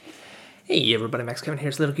Hey everybody, Max Kevin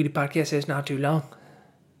here's Little Cutie Podcast. It's not too long.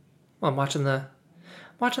 Well, I'm watching the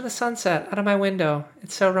sunset out of my window.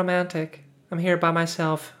 It's so romantic. I'm here by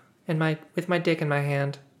myself with my dick in my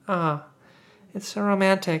hand. It's so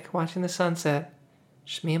romantic watching the sunset.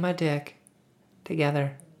 Just me and my dick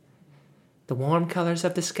together. The warm colors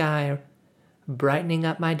of the sky are brightening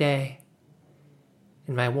up my day.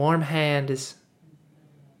 And my warm hand is...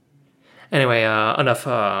 Anyway,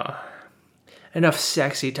 enough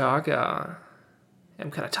sexy talk. I'm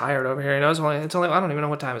kind of tired over here. You know, it's only. I don't even know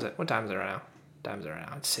what time is it. What time is it right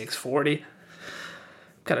now? It's 6:40. I'm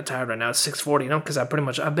kind of tired right now. It's 6:40. You know, because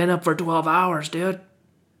I've been up for 12 hours, dude.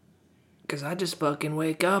 Because I just fucking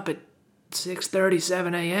wake up at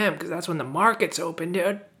 6:37 a.m. Because that's when the market's open,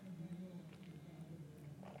 dude.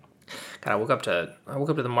 God, I woke up to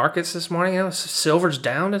the markets this morning. You know, silver's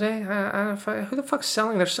down today. Who the fuck's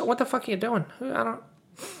selling their silver? What the fuck are you doing?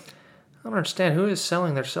 I don't understand who is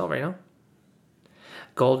selling their silver, you know?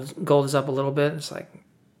 Gold is up a little bit. It's like,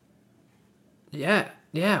 yeah.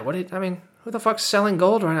 Who the fuck's selling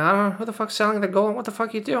gold right now? I don't know. Who the fuck's selling the gold? What the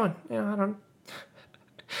fuck are you doing? You know,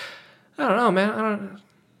 I don't know, man.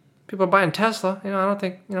 People are buying Tesla. You know, I don't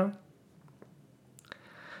think, you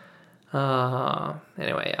know.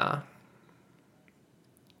 Anyway,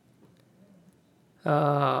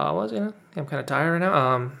 what was it? I'm kind of tired right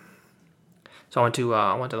now. So I went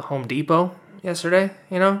to the Home Depot yesterday,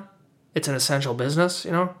 you know. It's an essential business,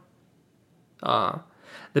 you know.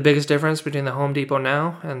 The biggest difference between the Home Depot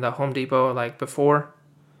now and the Home Depot like before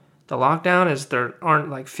the lockdown is there aren't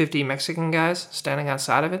like 50 Mexican guys standing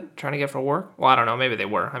outside of it trying to get for work. Well, I don't know, maybe they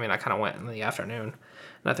were. I mean, I kind of went in the afternoon,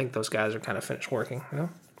 and I think those guys are kind of finished working, you know.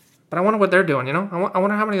 But I wonder what they're doing, you know. I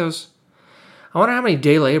wonder how many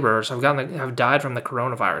day laborers have died from the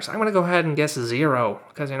coronavirus. I'm gonna go ahead and guess 0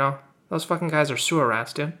 because you know. Those fucking guys are sewer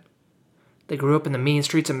rats, dude. They grew up in the mean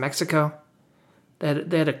streets of Mexico. They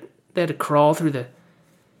had to crawl through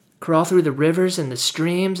the rivers and the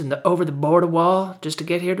streams and over the border wall just to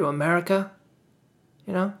get here to America.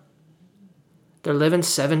 You know? They're living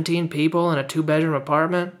 17 people in a 2-bedroom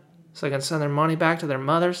apartment so they can send their money back to their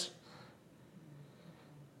mothers.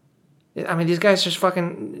 I mean, these guys just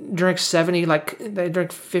fucking drink 70, like, they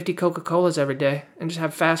drink 50 Coca-Colas every day and just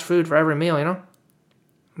have fast food for every meal, you know?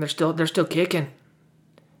 They're still kicking.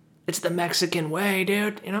 It's the Mexican way,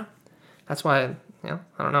 dude, you know? That's why, you know,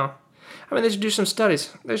 I don't know. I mean, they should do some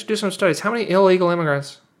studies. How many illegal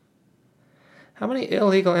immigrants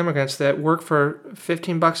that work for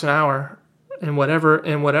 $15 an hour in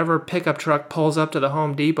whatever pickup truck pulls up to the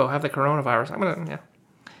Home Depot have the coronavirus?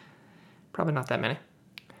 Probably not that many.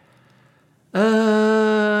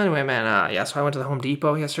 Anyway, man, so I went to the Home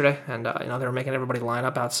Depot yesterday, and, you know, they were making everybody line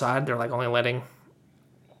up outside. They're, like, only letting...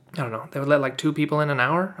 I don't know. They would let like 2 people in an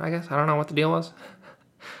hour, I guess. I don't know what the deal was.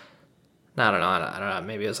 No, I don't know.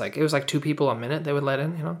 Maybe it was like 2 people a minute they would let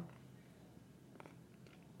in, you know.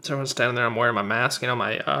 So I was standing there. I'm wearing my mask, you know,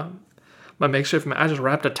 my makeshift mask. I just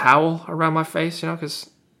wrapped a towel around my face, you know, because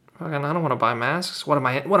I don't want to buy masks. What am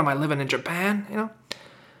I living in Japan, you know?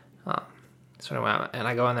 So anyway, and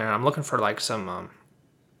I go in there and I'm looking for like some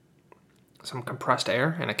compressed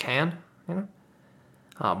air in a can, you know.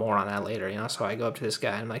 More on that later, you know. So I go up to this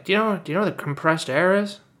guy and I'm like, do you know what the compressed air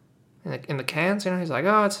is in the cans? You know, he's like,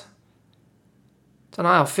 oh, it's on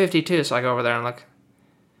aisle 52. So I go over there and look,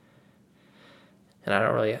 and I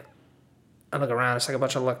look around. It's like a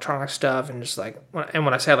bunch of electronic stuff, and just like, and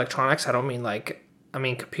when I say electronics, I don't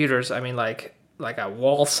mean computers. I mean like a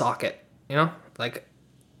wall socket, you know, like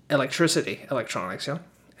electronics, you know.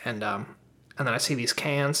 And then I see these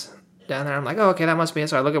cans down there. I'm like, oh, okay, that must be it.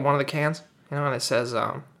 So I look at one of the cans. You know, and it says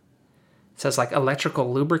like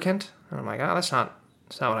electrical lubricant. And I'm like, oh, that's not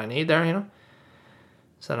what I need there, you know.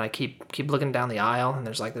 So then I keep looking down the aisle, and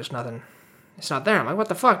there's nothing. It's not there. I'm like, what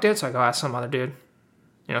the fuck, dude? So I go ask some other dude,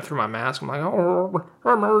 you know, through my mask. I'm like, oh,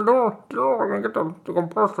 I'm gonna get the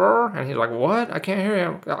compressor. And he's like, what? I can't hear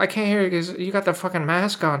you. I can't hear you because you got the fucking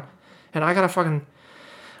mask on, and I got a fucking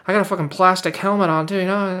plastic helmet on too, you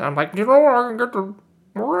know. And I'm like, you know,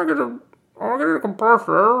 I'll get a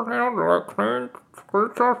compressor, you know, like clean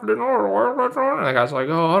stuff, you know, oil that's on. And the guy's like,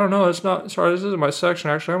 oh, I don't know, it's not, sorry, this isn't my section,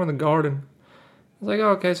 actually, I'm in the garden. I was like,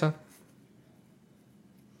 oh, okay, so.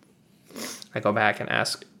 I go back and I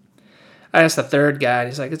asked the third guy, and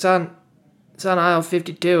he's like, it's on aisle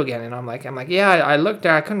 52 again. And I'm like, yeah, I looked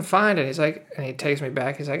there, I couldn't find it. He's like, and he takes me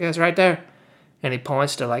back, he's like, it's right there. And he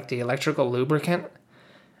points to like the electrical lubricant.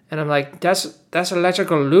 And I'm like, that's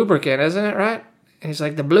electrical lubricant, isn't it, right? And he's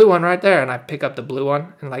like, the blue one right there. And I pick up the blue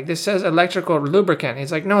one. And like, this says electrical lubricant.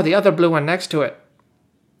 He's like, no, the other blue one next to it.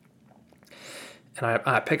 And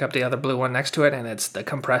I pick up the other blue one next to it, and it's the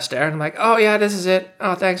compressed air. And I'm like, oh yeah, this is it.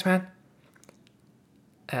 Oh, thanks, man.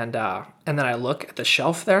 And then I look at the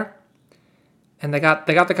shelf there, and they got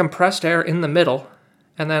the compressed air in the middle,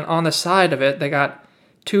 and then on the side of it they got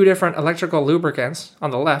 2 different electrical lubricants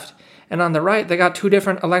on the left, and on the right they got 2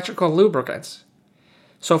 different electrical lubricants.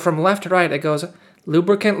 So from left to right it goes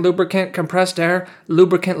lubricant, lubricant, compressed air,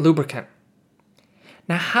 lubricant, lubricant.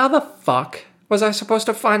 Now how the fuck was I supposed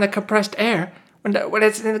to find the compressed air when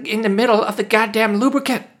it's in the middle of the goddamn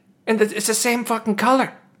lubricant? And it's the same fucking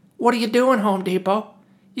color. What are you doing, Home Depot?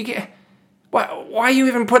 Why are you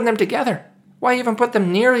even putting them together? Why even put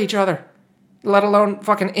them near each other? Let alone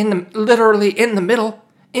fucking literally in the middle,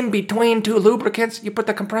 in between 2 lubricants, you put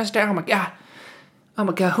the compressed air. Oh my god.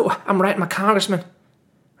 I'm writing my congressman.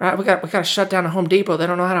 Right, we got to shut down the Home Depot. They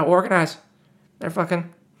don't know how to organize. They're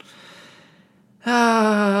fucking. Anyway,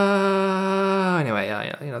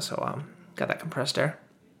 yeah, so got that compressed air.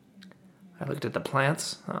 I looked at the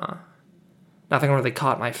plants. Nothing really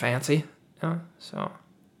caught my fancy. So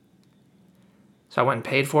I went and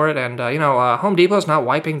paid for it, and Home Depot's not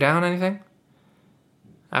wiping down anything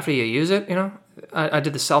after you use it. I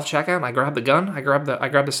did the self checkout, and I grabbed the gun. I grabbed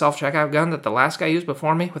the self checkout gun that the last guy used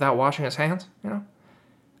before me without washing his hands.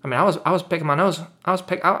 I mean, I was picking my nose.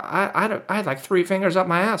 I had like 3 fingers up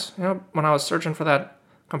my ass. When I was searching for that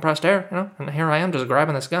compressed air. And here I am just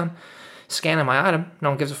grabbing this gun, scanning my item. No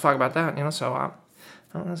one gives a fuck about that. So oh,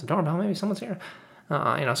 that's a doorbell. Maybe someone's here.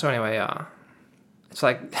 So anyway, it's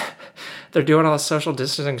like they're doing all this social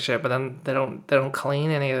distancing shit, but then they don't clean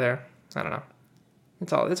any of their. I don't know.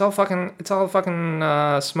 It's all fucking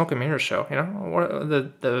smoke and mirrors show. What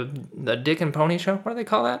the dick and pony show. What do they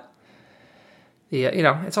call that?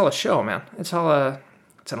 It's all a show, man. It's an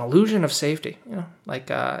illusion of safety. Like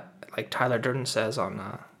Tyler Durden says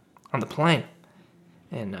on the plane,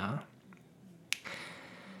 and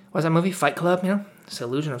what's that movie? Fight Club. It's the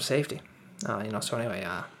illusion of safety. So anyway,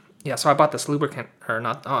 so I bought this lubricant, or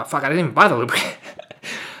not. Oh fuck, I didn't even buy the lubricant.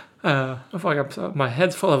 My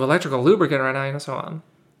head's full of electrical lubricant right now. So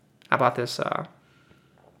I bought this.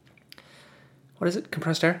 What is it?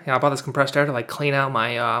 Compressed air? Yeah, I bought this compressed air to like clean out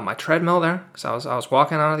my treadmill there. Because I was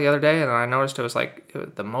walking on it the other day, and I noticed it was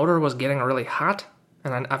like the motor was getting really hot,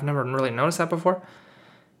 and I've never really noticed that before.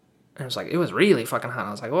 And it was really fucking hot.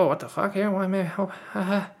 I was like, whoa, what the fuck here? Why, man?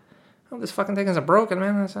 This fucking thing isn't broken,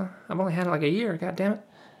 man. I've only had it like a year. God damn it.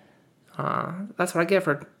 That's what I get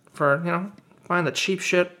for buying the cheap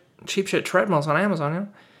shit treadmills on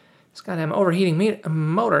Amazon. This goddamn overheating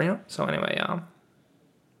motor. So anyway,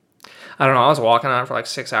 I don't know. I was walking on it for like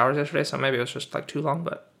 6 hours yesterday, so maybe it was just like too long.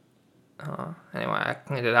 But anyway, I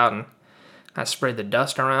cleaned it out and I sprayed the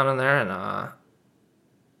dust around in there,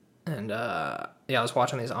 and I was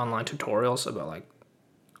watching these online tutorials about like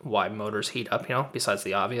why motors heat up. Besides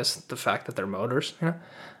the obvious, the fact that they're motors. And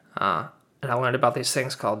I learned about these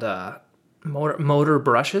things called motor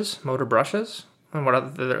brushes. And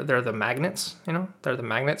they're the magnets. They're the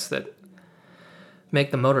magnets that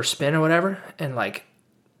make the motor spin or whatever, and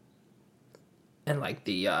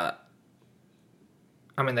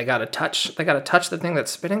they gotta touch the thing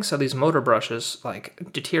that's spinning. So these motor brushes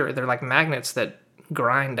like deteriorate. They're like magnets that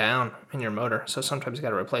grind down in your motor. So sometimes you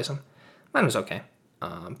gotta replace them. Mine was okay,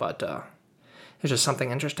 but it's just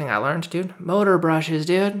something interesting I learned, dude. Motor brushes,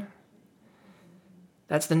 dude.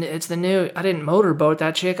 It's the new. I didn't motorboat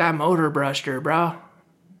that chick. I motor brushed her, bro.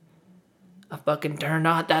 I fucking turned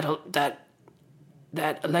on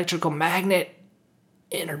that electrical magnet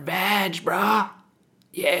in her badge, bro.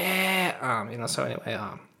 Yeah. So anyway,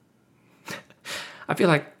 I feel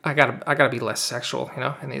like I gotta be less sexual,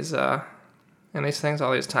 in these things.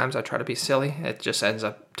 All these times I try to be silly, it just ends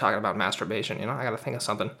up talking about masturbation. I gotta think of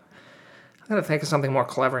something. I gotta think of something more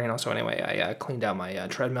clever, So anyway, I cleaned out my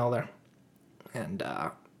treadmill there, and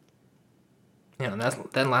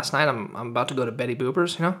then last night I'm about to go to Betty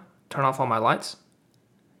Booper's, turn off all my lights.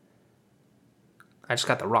 I just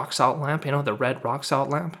got the rock salt lamp, the red rock salt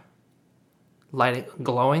lamp,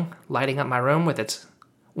 lighting up my room with its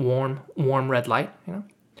warm red light, And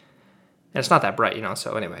it's not that bright,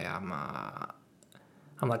 So anyway, I'm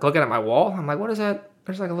like looking at my wall. I'm like, what is that?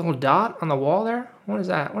 There's like a little dot on the wall there. What is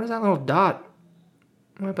that? What is that little dot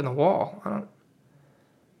up in the wall?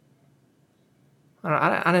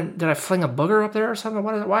 I didn't. Did I fling a booger up there or something?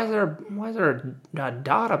 Why is there a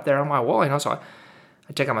dot up there on my wall? So I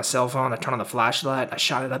take out my cell phone. I turn on the flashlight. I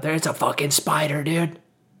shot it up there. It's a fucking spider, dude.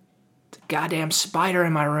 It's a goddamn spider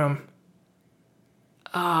in my room.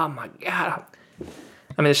 Oh my god.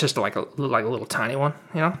 I mean, it's just like a little tiny one,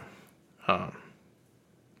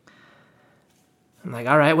 I'm like,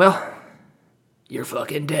 all right, well, you're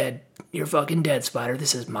fucking dead. You're fucking dead, spider.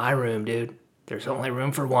 This is my room, dude. There's only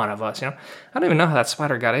room for one of us, you know? I don't even know how that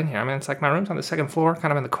spider got in here. I mean, it's like my room's on the second floor,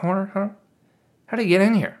 kind of in the corner. How did he get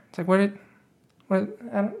in here? It's like, I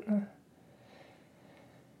don't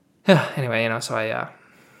know. Anyway, you know, so I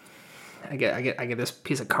get this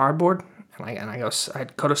piece of cardboard, and I go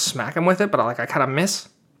to smack him with it, but I kind of miss.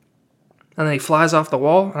 And then he flies off the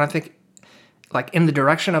wall, and I think, like, in the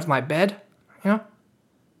direction of my bed, you know?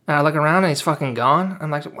 And I look around, and he's fucking gone. I'm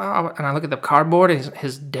like, wow. And I look at the cardboard, and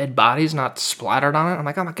his dead body's not splattered on it. I'm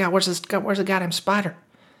like, oh my God, where's the goddamn spider?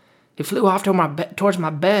 He flew off towards my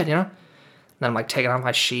bed, you know? And then I'm like taking off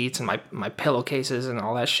my sheets and my pillowcases and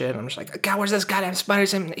all that shit. And I'm just like, God, where's this goddamn spider?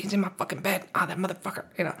 He's in my fucking bed. Oh, that motherfucker,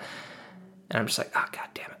 you know? And I'm just like, oh, God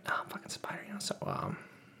damn it. Oh, fucking spider, you know? So,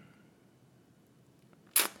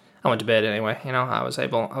 I went to bed anyway, you know. I was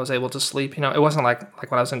able to sleep, you know. It wasn't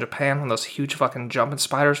like when I was in Japan when those huge fucking jumping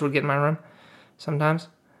spiders would get in my room sometimes.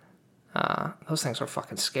 Those things were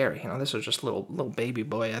fucking scary, you know. This was just little baby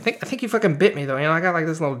boy. I think he fucking bit me though, you know. I got like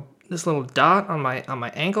this little dot on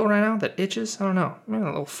my ankle right now that itches. I don't know. Maybe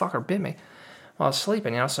the little fucker bit me while I was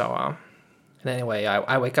sleeping, you know. So and anyway,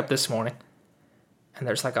 I wake up this morning and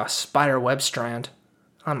there's like a spider web strand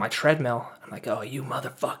on my treadmill. I'm like, oh, you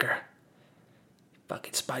motherfucker.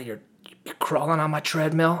 Fucking spider, you're crawling on my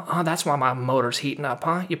treadmill? Oh, that's why my motor's heating up,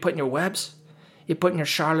 huh? You're putting your webs? You're putting your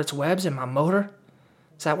Charlotte's webs in my motor?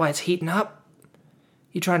 Is that why it's heating up?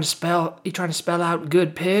 You trying to spell out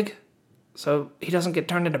good pig so he doesn't get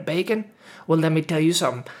turned into bacon? Well, let me tell you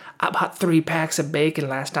something. I bought 3 packs of bacon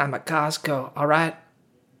last time at Costco, all right?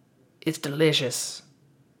 It's delicious.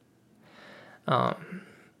 Yeah,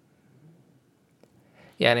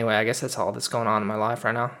 anyway, I guess that's all that's going on in my life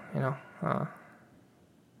right now, you know?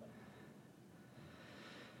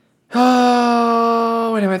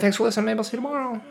 Oh, anyway, thanks for listening. Maybe I'll see you tomorrow.